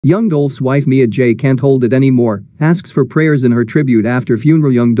Young Dolph's wife Mia Jaye can't hold it anymore, asks for prayers in her tribute after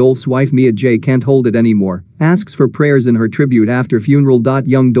funeral. Young Dolph's wife Mia Jaye can't hold it anymore, asks for prayers in her tribute after funeral.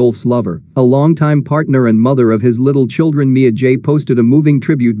 Young Dolph's lover, a longtime partner and mother of his little children, Mia Jaye posted a moving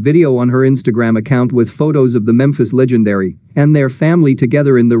tribute video on her Instagram account with photos of the Memphis legendary and their family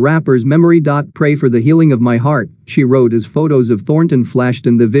together in the rapper's memory. Pray for the healing of my heart, she wrote as photos of Thornton flashed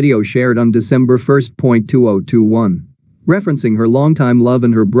in the video shared on December 1, 2021. Referencing her longtime love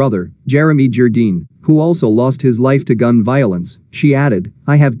and her brother, Jerdine, who also lost his life to gun violence, she added,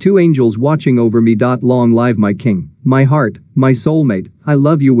 "I have two angels watching over me. Long live my king, my heart, my soulmate, I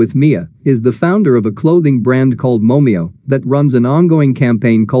love you." With Mia is the founder of a clothing brand called Momeo that runs an ongoing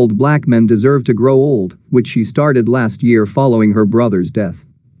campaign called Black Men Deserve to Grow Old, which she started last year following her brother's death.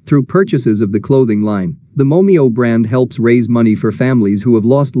 Through purchases of the clothing line, the Momeo brand helps raise money for families who have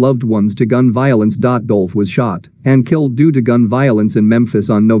lost loved ones to gun violence. Dolph was shot and killed due to gun violence in Memphis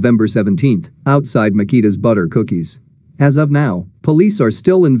on November 17, outside Makita's Butter Cookies. As of now, police are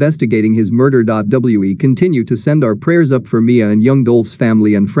still investigating his murder. We continue to send our prayers up for Mia and Young Dolph's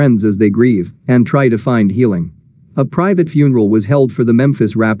family and friends as they grieve and try to find healing. A private funeral was held for the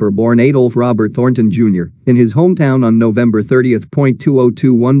Memphis rapper born Adolph Robert Thornton Jr. in his hometown on November 30,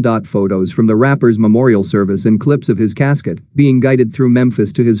 2021. Photos from the rapper's memorial service and clips of his casket being guided through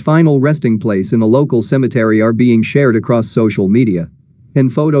Memphis to his final resting place in a local cemetery are being shared across social media. In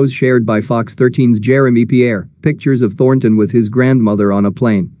photos shared by Fox 13's Jeremy Pierre, pictures of Thornton with his grandmother on a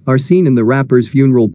plane are seen in the rapper's funeral